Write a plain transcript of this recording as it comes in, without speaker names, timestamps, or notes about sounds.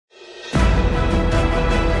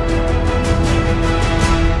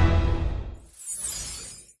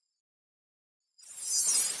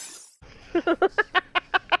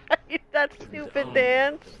stupid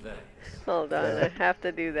dance? Hold on, I have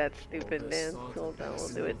to do that stupid dance. Hold on, we'll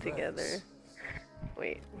do it together.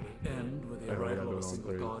 Wait.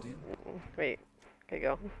 Wait. Okay,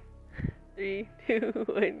 go. 3, 2,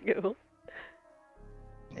 1, go.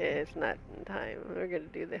 It's not in time. We're gonna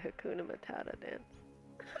do the Hakuna Matata dance.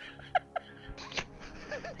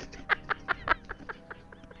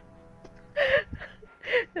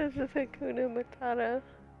 This is Hakuna Matata.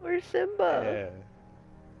 Where's Simba?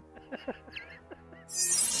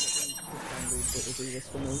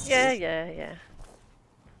 Yeah. Yeah.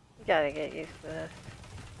 You gotta get used to this.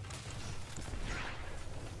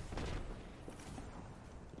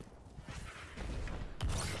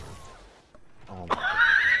 Oh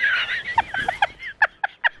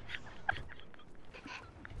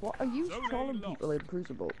What are you calling people in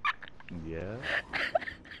Crucible? yeah.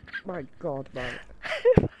 My god, man.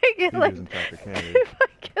 If I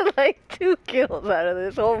get like 2 kills out of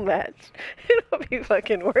this whole match, it'll be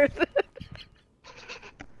fucking worth it.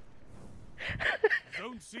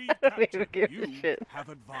 Zone C I don't even captured. give a You shit. have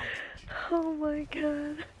advantage. Oh my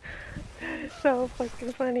god. That is so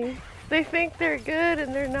fucking funny. They think they're good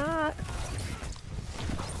and they're not.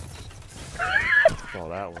 Oh,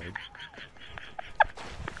 that one.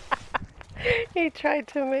 He tried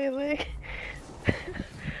to melee.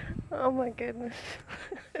 Oh my goodness.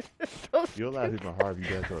 This is so stupid. You'll laugh even harder if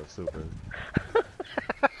you guys are super.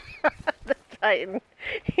 The Titan.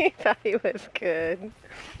 He thought he was good.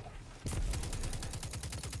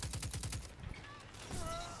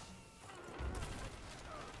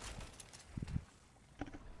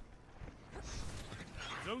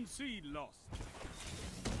 Zone C lost.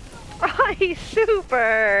 Oh, he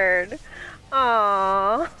supered.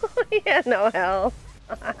 Aww. He had no health.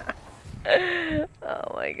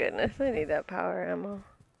 Oh my goodness, I need that power ammo.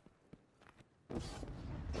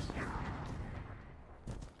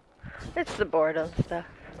 It's the boredom stuff.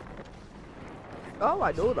 Oh,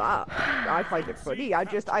 I know that. I find it funny. I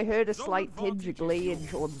heard a slight tinge of glee in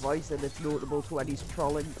Sean's voice, and it's notable to when he's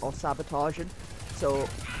trolling or sabotaging. So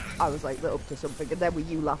I was like, they're up to something. And then with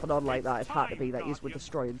you laughing on like that, it had to be that you were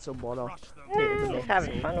destroying someone or taking them He's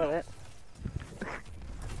having fun with it.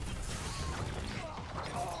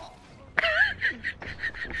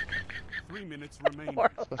 3 minutes remaining.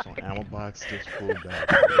 Special ammo box just pulled back.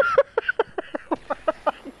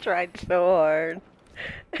 Tried so hard.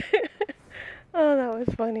 Oh, that was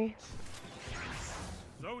funny.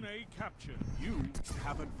 Zone A captured. You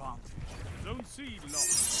have advantage. Zone C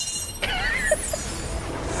lost.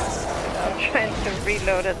 I'm trying to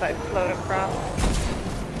reload as I float across.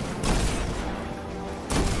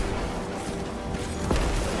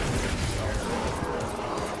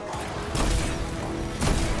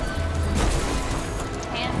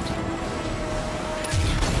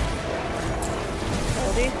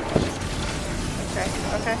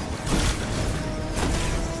 Okay.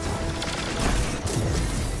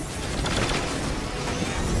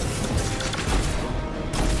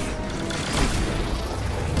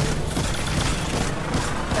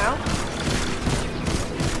 Now?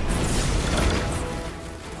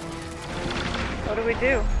 What do we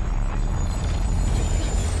do?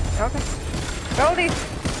 Okay. Goldie!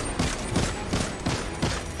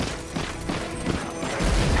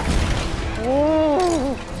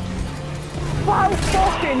 Whoa! About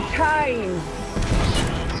fucking time!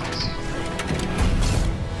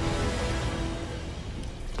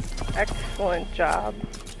 Excellent job.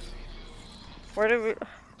 Where do we... If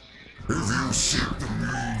you seek the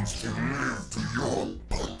means to live to your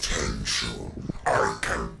potential, I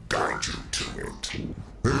can guide you to it.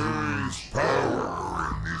 There is power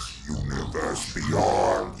in this universe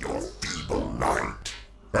beyond your feeble light.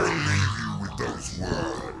 I leave you with those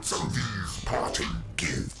words and these parting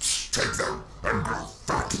gifts. Take them and grow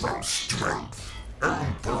fat from strength.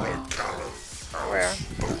 Emperor Caliph. Where?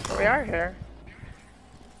 We are here.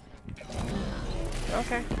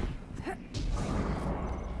 Okay.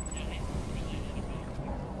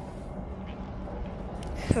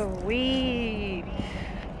 Sweet.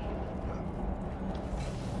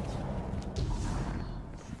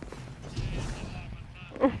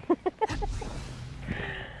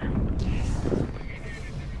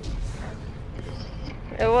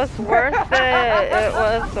 It was worth it. It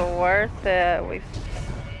was worth it.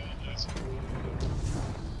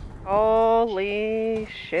 Holy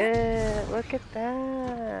shit. Look at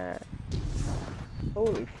that.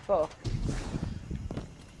 Holy fuck.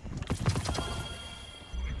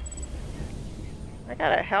 I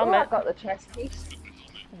got a helmet. Oh, I got the chest piece.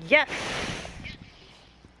 Yes.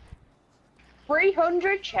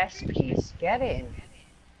 300 chest piece. Get in.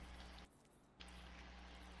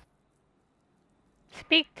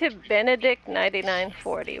 Speak to Benedict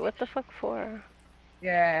 9940. What the fuck for?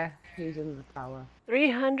 Yeah, he's in the tower.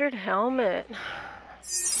 300 helmet.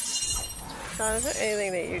 Sean, is there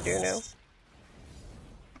anything that you do know?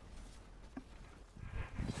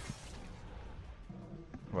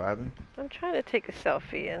 What happened? I'm trying to take a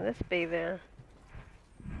selfie and this be there.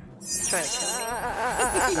 Trying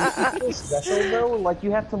to kill me. Special though, like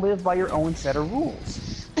you have to live by your own set of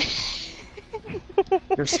rules.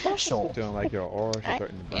 You're special. Feeling like your aura is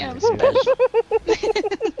starting to burn. am your head.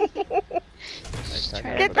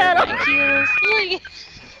 special. Get that off!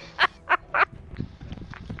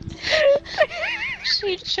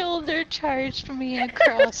 She shoulder charged me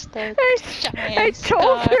across the giant I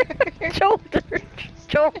scar.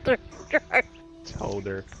 shoulder drive. Told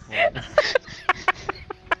her.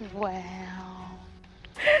 Wow.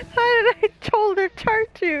 How did I shoulder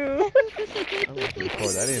charge you? I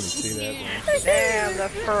didn't even see that. Damn, the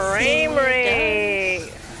frame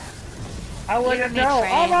rate. I let Give it me know.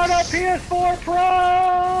 I'm on a frames. PS4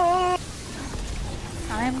 Pro.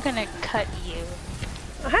 I'm gonna cut you.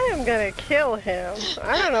 I am gonna kill him.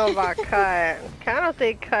 I don't know about cut. I don't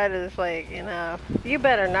think cut is like enough. You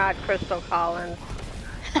better not, Crystal Collins.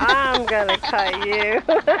 I'm gonna cut you.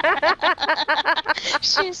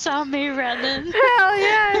 She saw me running. Hell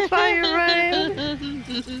yeah, I saw you running.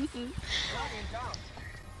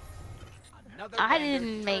 I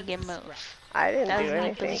didn't make him move. I didn't That do was like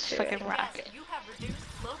anything this to fucking it. rocket.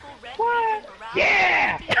 What?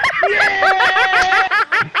 Yeah!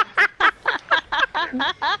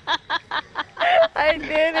 I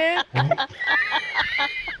did it.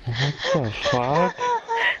 What the fuck?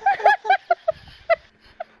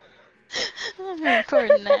 I'm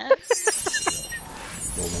recording that.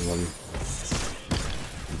 Oh,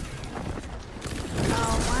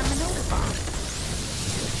 I'm an overbomb.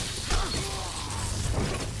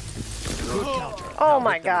 Oh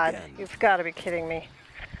my god, you've got to be kidding me.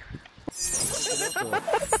 Somebody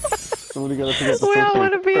gotta pick up the We all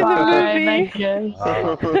want to be in the movie.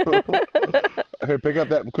 Here, pick up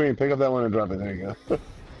that queen. Pick up that one and drop it. There you go.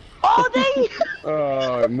 Oh, they.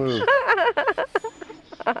 Oh, it moved.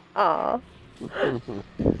 Aw.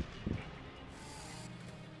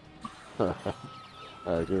 Alright,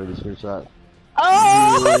 get ready to swing shot.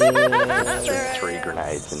 Oh! Yeah. 3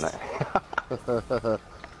 grenades in there.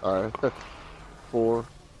 Alright. 4,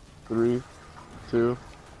 3, 2,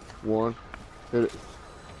 1. Hit it.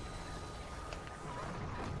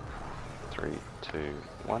 3, 2,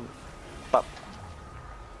 1. Up.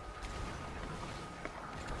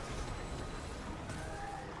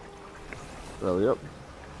 Rally up.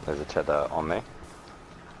 There's a tether on me.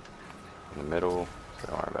 In the middle, so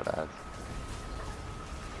don't worry about ads.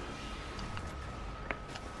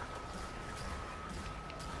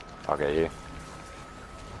 I'll get you.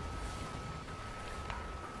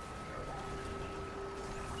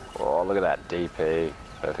 Oh, look at that DP.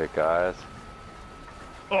 Perfect, guys.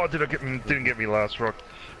 Oh, didn't get me last rock.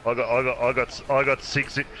 I got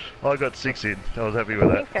 6 in. I got 6 in. I was happy with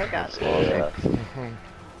I that. think I got it.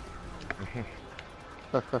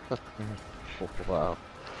 Yeah. Wow.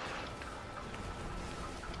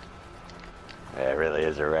 Yeah, it really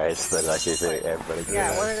is a race, but like you think everybody can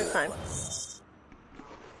Yeah, one at a time.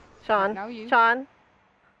 Sean. Now you. Sean.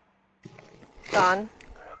 Sean.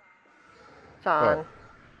 Sean.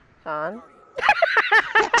 Sean.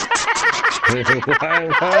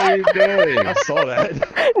 What are you doing? I saw that.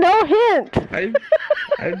 No hint.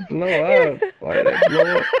 I blow up. Why did I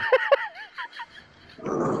blow up?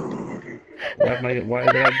 Why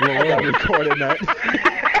did I blow I'm up? recording that.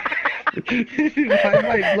 Why am I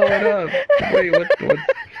blowing up? Wait, what?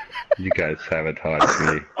 You guys sabotage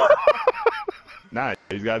me. Nah,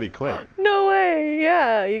 he's gotta be quick. No way.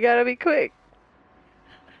 Yeah, you gotta be quick.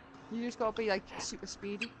 You just gotta be like super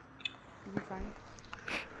speedy. You'll be fine.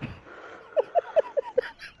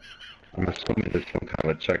 I'm assuming there's some kind of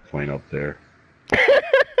a checkpoint up there.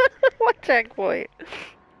 What checkpoint?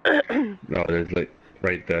 No, there's like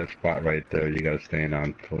right that spot right there. You gotta stand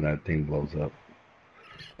on until that thing blows up.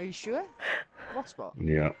 Are you sure? What spot?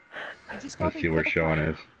 Yeah. You just Let's gotta see be where quick. Sean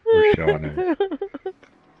is. Where Sean is.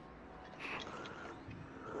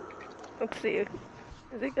 Let's see. Is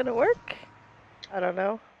it gonna work? I don't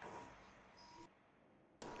know.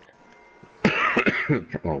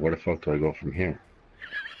 Oh, where the fuck do I go from here?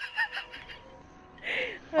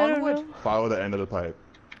 I don't Onward. know. Follow the end of the pipe.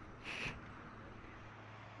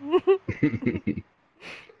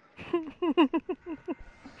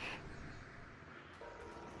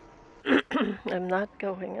 I'm not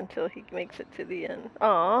going until he makes it to the end.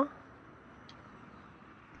 Aw.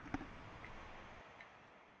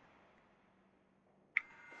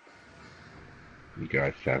 You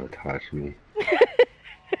guys sabotage me.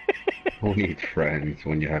 Who needs friends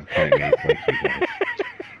when you have playmates like you guys?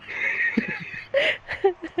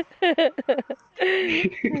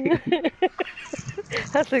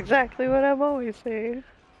 That's exactly what I'm always saying.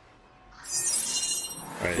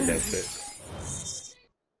 Alright, that's it.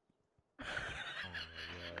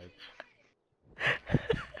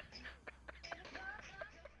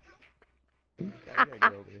 I gotta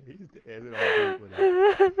get over here. He's dancing all deep with it.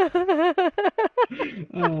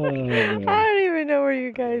 I don't even know where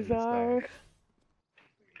you guys are.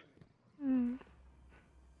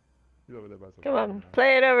 He's over there by some Come on,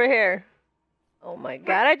 play it over here. Oh my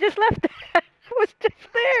god, I just left that. I was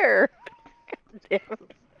just there. God damn.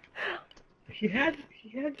 He had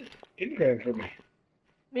this Instagram for me.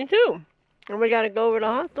 Me too. And we gotta go over to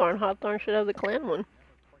Hawthorne. Hawthorne should have the clan one.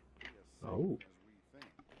 Oh.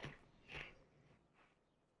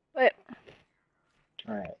 Wait.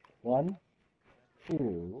 Alright. 1,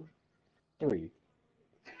 2, 3.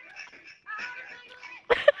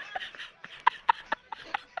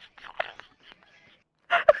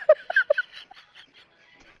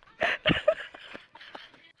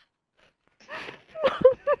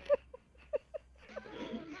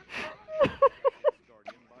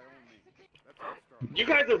 You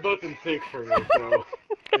guys are both in sync for me, so.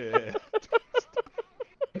 Yeah.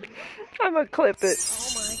 I'm gonna clip it.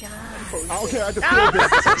 Oh my god. Okay, I just killed it.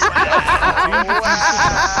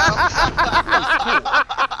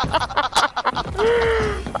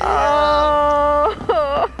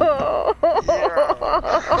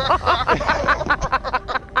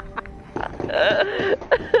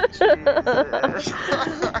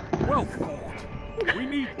 Well fought. We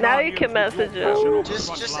need Now you can message him.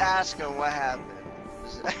 Just ask him what happened.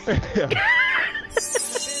 In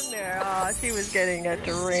there. Oh, she was getting a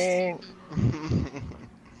drink.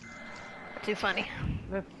 Too funny.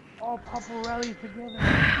 Let's all pop a rally together.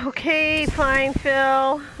 Okay, fine,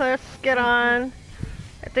 Phil. Let's get on.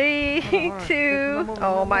 3, 2.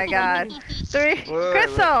 Oh my god. 3.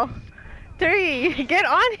 Crystal. 3. Get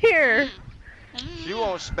on here. She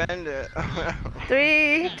won't spend it.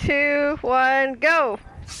 3, 2, 1, go.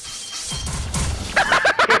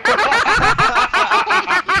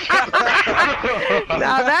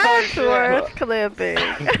 Now that's worth clipping.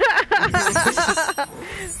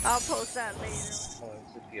 I'll post that later. Oh,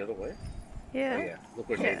 is it the other way? Yeah. Oh, yeah. Look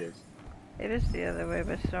what it is. It is the other way,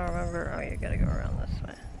 but I still remember. Oh, you gotta go around this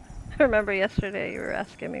way. I remember yesterday you were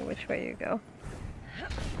asking me which way you go.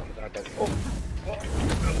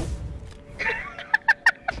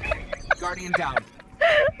 Guardian down.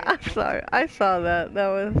 I'm sorry. I saw that. That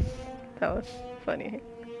was funny.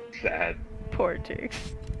 Sad. Poor Jinx.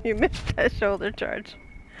 You missed that shoulder charge.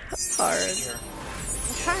 Hard. I'm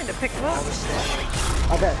trying to pick him up.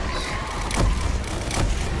 Okay.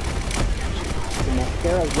 The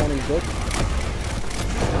mascara's running good.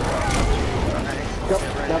 Go.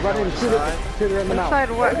 Now run in, shoot her in the mouth. Inside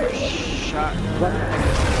what? Run.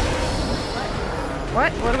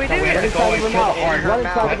 What? What do we do? We have to go and kill the orange. We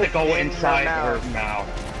have to go inside her mouth.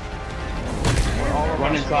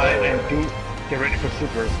 Run inside and get ready for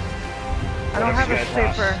super. I don't have a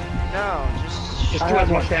super. No, just do as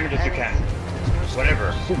much damage as you can.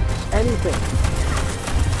 Whatever. Anything.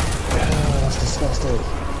 Oh, that's disgusting.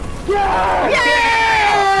 Yeah!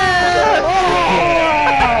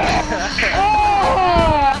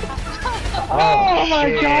 Oh my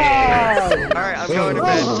god! Alright, I'm going to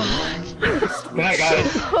bed. Good night,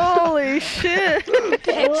 guys. Holy shit!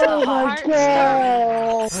 It's a hard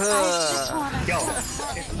start. Yo.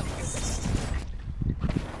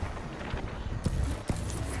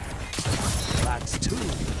 That's 2.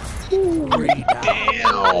 3 down.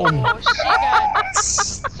 Oh, she got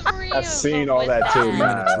 3 I've seen all that too, 3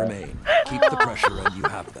 minutes remain. Keep the pressure and you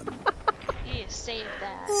have them. You saved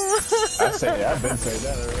that. I've been saying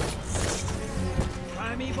that already.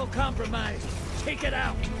 Primeval compromise. Take it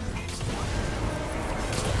out.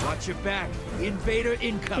 Watch your back. Invader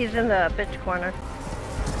incoming. He's in the bitch corner.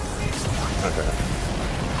 Okay.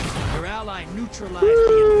 Your ally neutralized the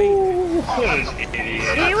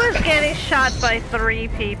invader. He was getting shot by 3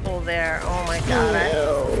 people there. Oh my god.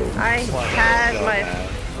 I had my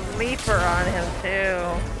sleeper on him too.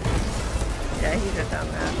 Yeah, he's a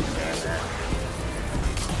dumbass doing that.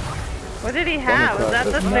 What did he have? Was that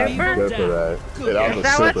the super? Is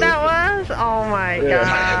that what that was? Oh my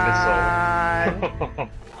god.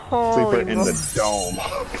 Holy Sleeper in the dome.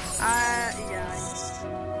 yeah.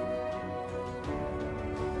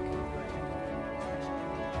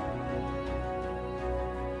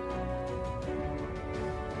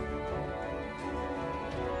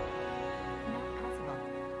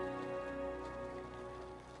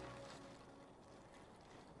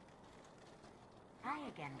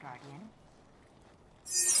 again, Guardian.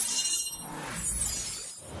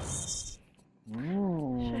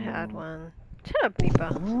 She had one. Shut up,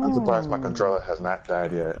 Nipa. I'm surprised my controller has not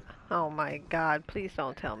died yet. Oh my god, please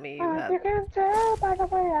don't tell me you have. You can tell by the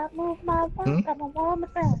way I move my body, I'm a woman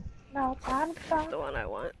thing. No time to That's the one I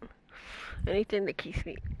want. Anything that keeps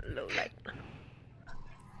me low light.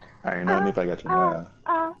 I ain't know if I got you now.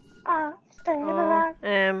 Stay alive.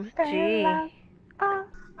 OMG.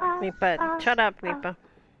 Nipa, shut up, Nipa.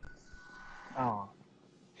 Oh.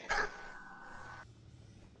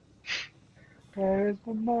 There's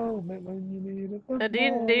the moment when you need it.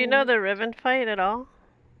 Do you know the ribbon fight at all?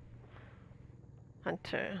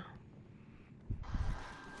 Hunter.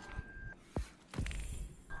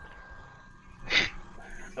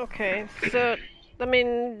 Okay, so, I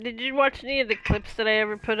mean, did you watch any of the clips that I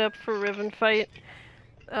ever put up for Ribbon Fight?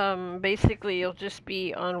 Basically, you'll just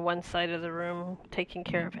be on one side of the room taking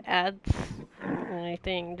care of ads and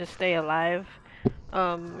anything to stay alive.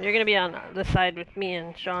 You're gonna be on the side with me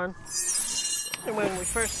and Sean. And when we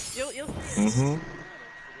first, you'll Mm-hmm.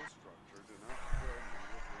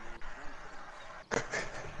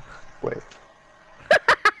 Wait.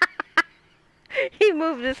 He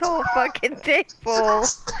moved his whole fucking table.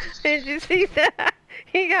 Did you see that?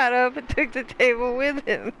 He got up and took the table with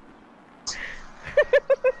him.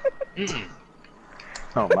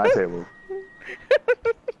 Oh, my table.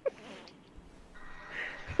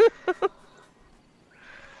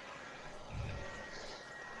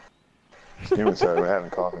 Steven said we're having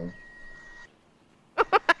coffee.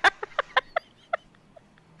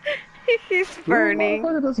 He's burning.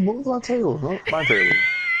 Look at this. Move my table. No, my table.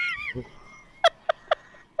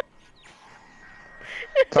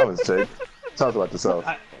 Tell us, Jake. Tell us about yourself.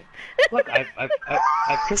 Look,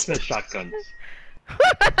 I've Christmas shotguns.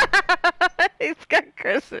 He's got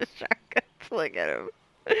Christmas shotguns. Look at him.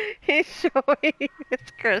 He's showing his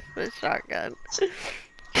Christmas shotgun.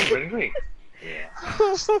 Really? Yeah.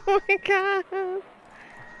 Oh my god.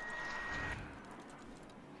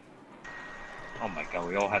 Oh my god,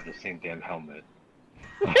 we all have the same damn helmet.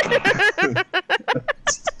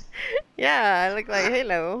 Yeah, I look like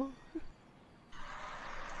Halo.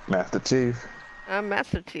 Master Chief. I'm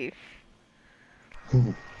Master Chief.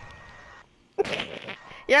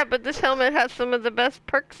 Yeah, but this helmet has some of the best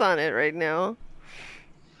perks on it right now.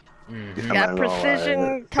 It's got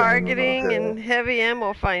precision targeting and heavy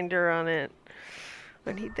ammo finder on it.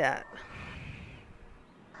 I need that.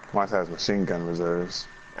 Mine has machine gun reserves.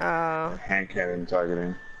 Hand cannon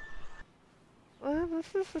targeting. Well, this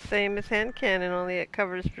is the same as hand cannon, only it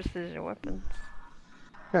covers precision weapons.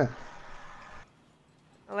 Yeah.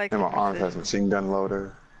 I like And the my arm has precision. machine gun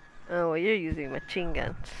loader. Oh, well, you're using machine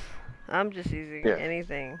guns. I'm just using Yeah.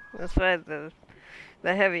 anything. That's why the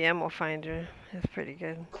heavy ammo finder is pretty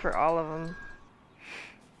good for all of them.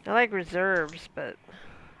 I like reserves, but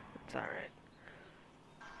it's alright.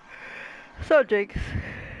 So, Jakes,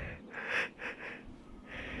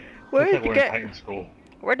 where Looks did like you we're in get? Titan school.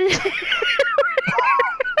 Where did you?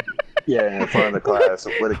 Yeah, in front of the class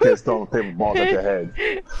where the kids throwing paper balls at your head.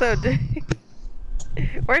 So,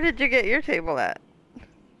 where did you get your table at?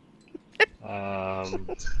 I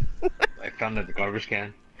found it at the garbage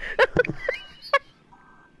can.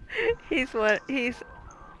 He's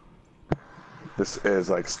This is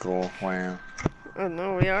like school. Wow. Oh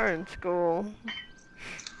no, we are in school.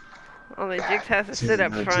 Only Jigs has to sit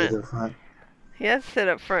up front. He has to sit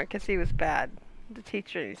up front because he was bad. The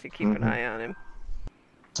teacher needs to keep an eye on him.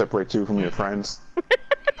 Separate you from your friends.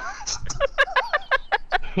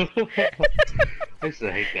 I used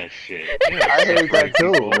to hate that shit. I hate that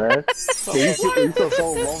too, man. You feel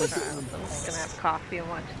so lonely. I'm just gonna have coffee and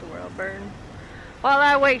watch the world burn. While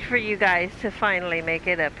I wait for you guys to finally make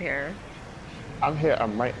it up here. I'm here.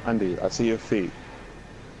 I'm right under you. I see your feet.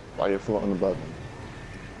 While you're floating above me.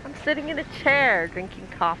 I'm sitting in a chair drinking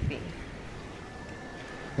coffee.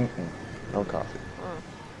 No coffee.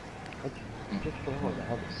 I just don't know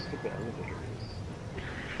how the stupid elevator is.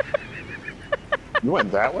 You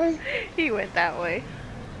went that way? He went that way.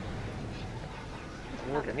 I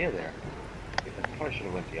wasn't near there. I probably should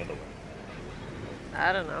have went the other way.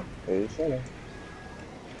 I don't know. Hey, sure.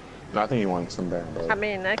 No, I think you want some down, bro. I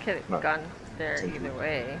mean, I could have gone there either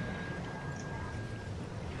way.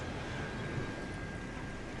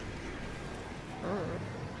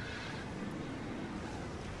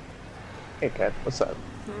 Hey, Kat, what's up?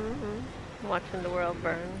 Watching the world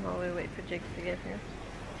burn while we wait for Jigs to get here.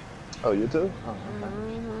 Oh, you too? Oh,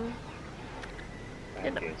 You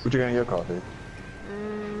know. what you got in your coffee?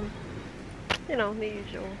 You know, the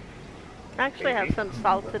usual. I actually have some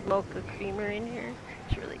salted mocha creamer in here.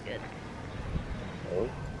 It's really good. Oh,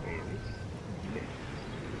 babies.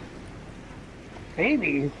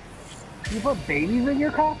 Babies? You put babies in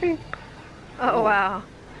your coffee? Oh wow.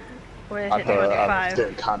 We're I hit thought I was 25.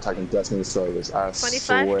 getting contact in Destiny service. I 25K.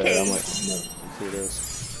 swear. I'm like, no, see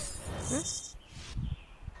this.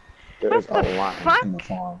 There is a What the line fuck? in the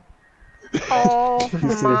farm. Oh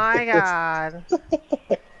my god.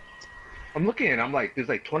 I'm looking and I'm like, there's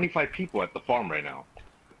like 25 people at the farm right now.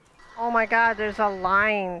 Oh my god, there's a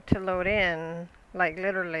line to load in. Like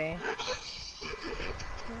literally.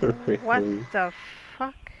 What the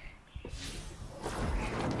fuck?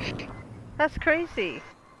 That's crazy.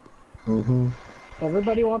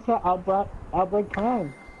 Everybody wants to outbreak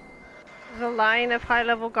crime. There's a line of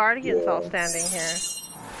high-level guardians all standing here.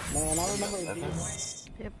 Man, I remember it being...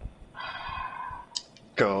 Yep.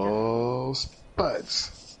 Go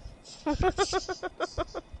Spuds.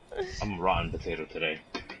 I'm a rotten potato today.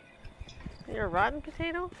 You're a rotten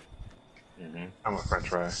potato? I'm a french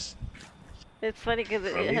fry. It's funny because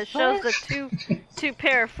it shows the two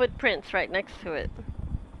pair of footprints right next to it.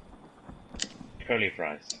 Curly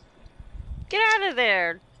fries. Get out of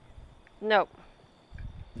there! Nope.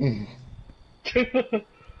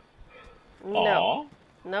 No.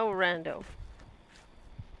 No rando.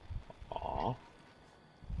 Aw.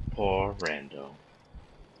 Poor Rando.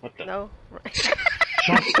 What the? No.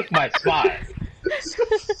 Sean took my spot.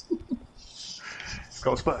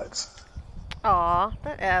 Go Spuds. Aw,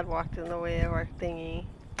 that ad walked in the way of our thingy.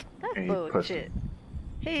 That's And he pushed bullshit.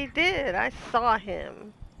 He did. I saw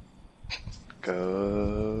him.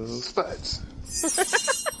 Go Spuds.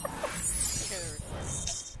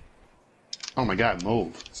 Oh my god,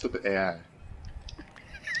 move. Stupid AI.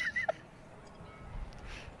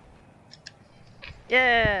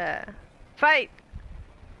 Yeah. Fight.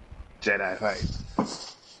 Jedi fight.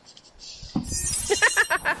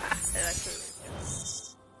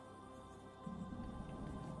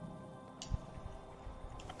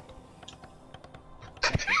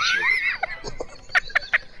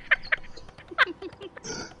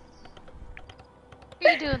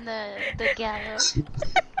 You're doing the gallop.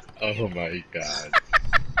 Oh my god.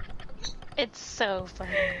 It's so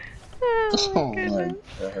funny. Oh my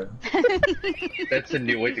god. That's a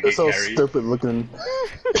new way to That's get so carried. stupid looking.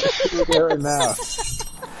 Right now. Just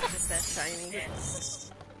that shiny.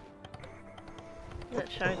 That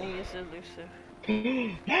shiny is elusive.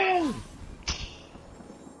 No!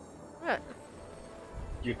 What?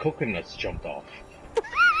 Your coconuts jumped off.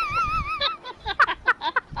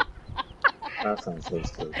 That sounds so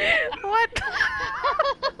stupid. What?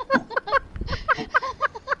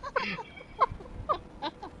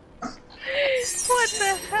 What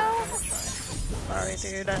the hell? Sorry,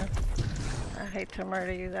 dude. I hate to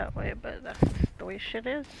murder you that way, but that's just the way shit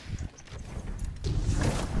is.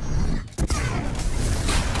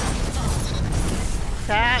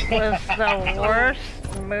 That was the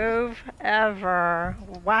worst move ever.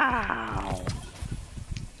 Wow.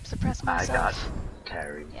 Suppress I myself. got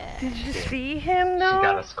carried. Yeah. Did you see him though? She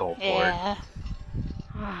got a skull for Yeah.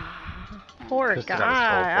 Poor Krista got a skull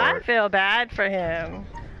guy. for I it. feel bad for him.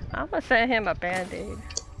 I'm gonna send him a band-aid.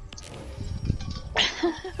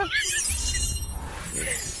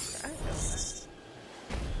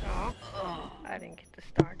 Oh, I didn't get to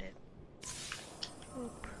start it.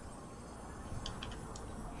 Oop.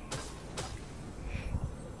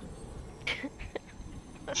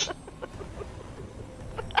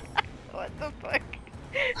 What the fuck?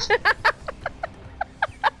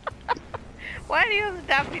 Why do you have the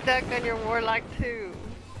Daffy Duck on your Warlock too?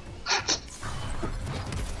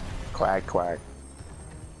 Quack quack.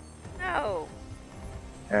 No.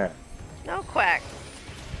 Yeah. No quack.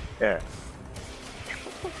 Yeah.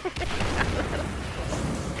 Stupid.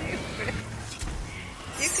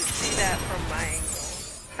 You can see that from my angle.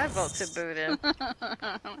 I vote to boot him.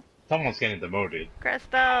 Someone's getting demoted.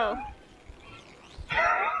 Crystal!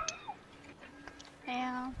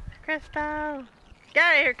 Yeah. Crystal! Get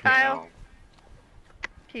out of here, Kyle! No.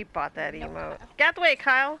 He bought that emote. Get out the way,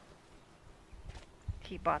 Kyle!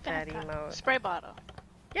 He bought that emote. Spray bottle.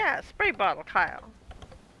 Yeah, spray bottle, Kyle.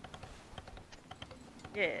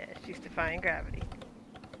 Yeah, she's defying gravity.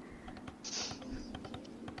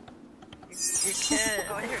 You can.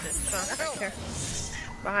 Oh, I hear this song right here.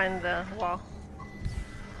 Behind the wall.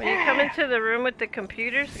 When you come into the room with the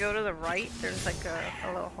computers, go to the right. There's like a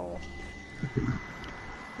little hole.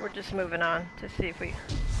 We're just moving on to see if we,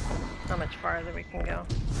 how much farther we can go.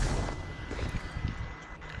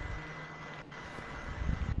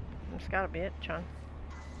 It's gotta be it, John.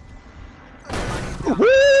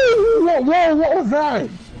 Whoa, what was that?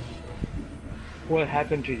 What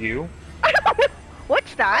happened to you?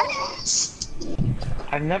 What's that?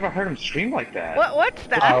 I've never heard him scream like that. What's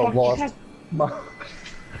that? I lost my...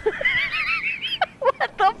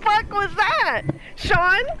 What the fuck was that?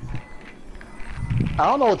 Sean? I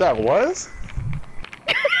don't know what that was.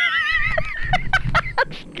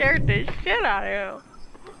 Scared the shit out of you.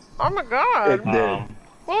 Oh my god. It did.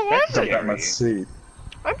 What was it? At my seat.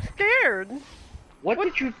 I'm scared. What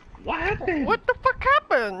happened? What the fuck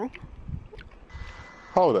happened?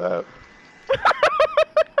 Hold up.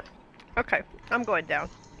 Okay, I'm going down.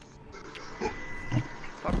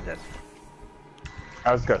 Fuck this.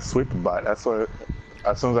 I just got swept by it. That's what.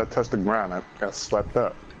 As soon as I touched the ground, I got swept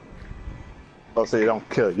up. Oh, so it don't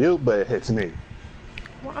kill you, but it hits me.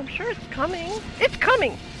 Well, I'm sure it's coming. It's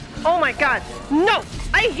coming! Oh my god. No!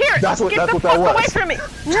 I hear it! That's what Get the that fuck was. away from me!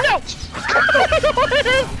 No!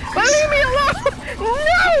 Leave me alone!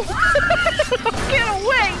 No! Get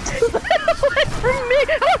away! Away from me!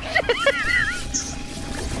 Oh shit!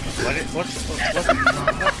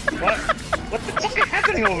 What the fuck is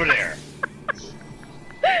happening over there?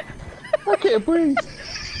 I can't breathe.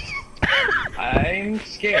 I'm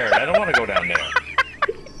scared. I don't want to go down there.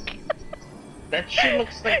 That shit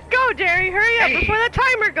looks like... Go, Jerry! Hurry up before the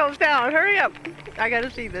timer goes down! Hurry up! I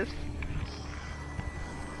gotta see this.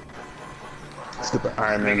 Stupid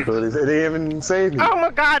Iron Man abilities. It didn't even save me. Oh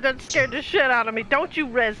my god, that scared the shit out of me. Don't you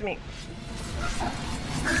res me.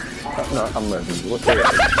 No, I'm ready. What's that?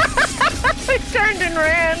 I turned and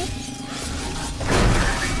ran.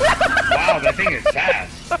 Wow, that thing is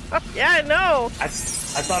fast. Yeah, I know. I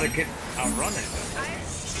thought it could outrun it.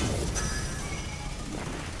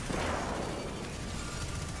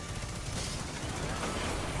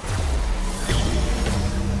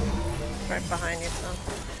 Right behind you, son.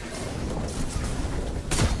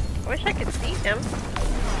 I wish I could see him.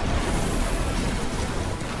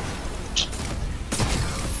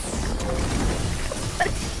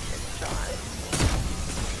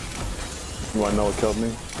 You wanna know what killed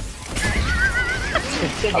me?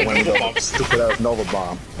 I went to go stupid ass Nova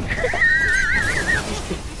Bomb.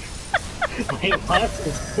 Wait, what?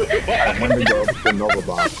 I went to go with the Nova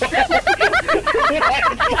Bomb.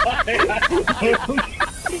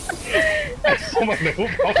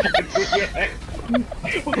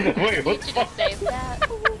 Wait, what the fuck? Save that.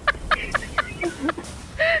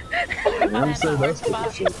 I'm saying that's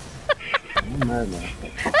stupid shit. I'm mad now.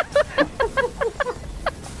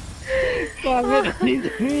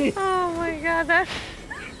 Oh my god, that's...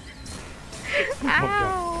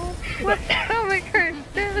 Ow! My stomach hurts,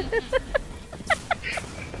 dude.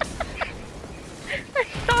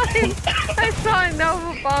 I saw a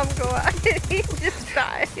Nova Bomb go out and he just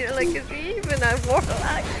died. You're like, is he even a warlock?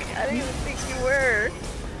 I didn't even think you were.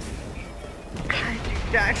 God, you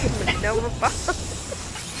died from a Nova Bomb.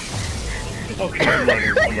 Okay, I'm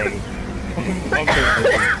running.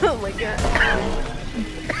 Oh my god.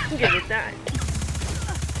 I'm gonna die.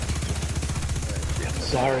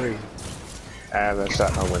 Sorry. And I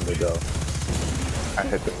shot my window though. I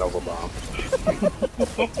hit the Nova Bomb.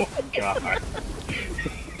 Oh god.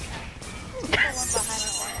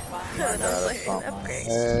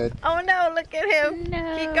 Oh no, look at him.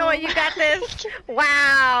 No. Keep going, you got this.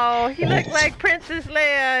 Wow, he looked like Princess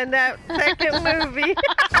Leia in that second movie.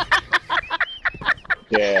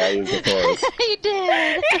 Yeah, I used the toys. You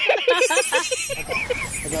did.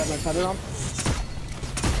 I got my cutter on.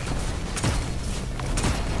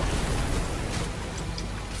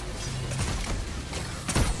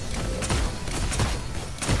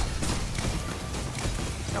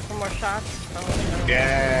 Couple more shots. Oh,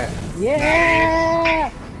 Yeah. Yeah!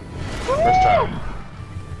 First time.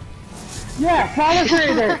 Yeah, Flawless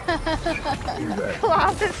Raider!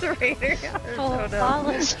 Flawless Raider.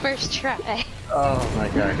 Flawless first try. Oh my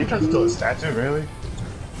god. He tried to steal a statue, really?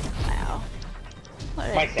 Wow. What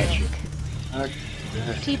a Like that shit.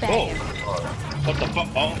 teabag. Oh, what the fuck?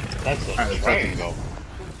 Oh, that's a triangle.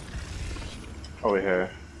 Over here.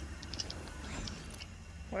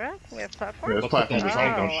 Where? We have platforms? Yeah, there's platforms. Oh,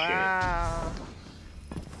 Triangle wow.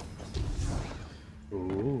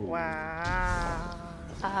 Ooh. Wow.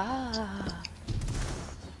 Ah.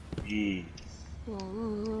 Yee.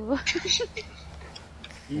 Ooh.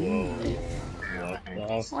 Whoa. What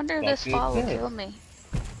the Wonder if fuck this is fall will that? kill me.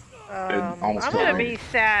 almost I'm killed gonna me. be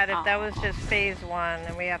sad if that was just phase 1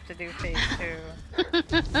 and we have to do phase 2.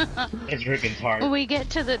 It's Riven's heart. When we get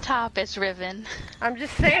to the top, it's Riven. I'm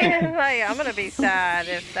just saying, like, I'm gonna be sad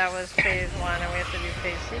if that was phase 1 and we have to do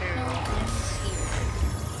phase 2.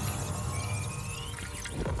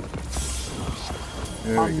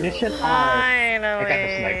 Omniscient Eye. Finally! I got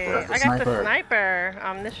the sniper. I got the sniper.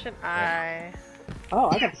 Omniscient Eye. Oh,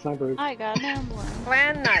 I got the sniper. I got an emblem.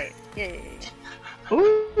 Clan Knight. Yay.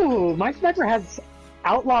 Ooh, my sniper has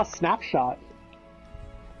Outlaw Snapshot.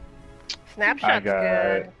 Snapshot's got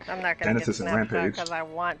good. I'm not gonna get Genesis and snapshot Rampage. because I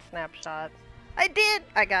want snapshot. I did!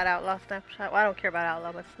 I got outlaw snapshot. Well, I don't care about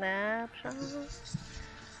outlaw, but snapshot.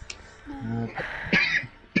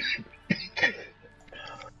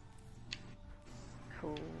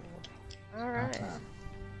 Cool. Alright.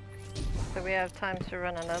 So we have time to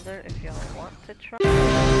run another if y'all want to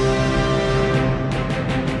try.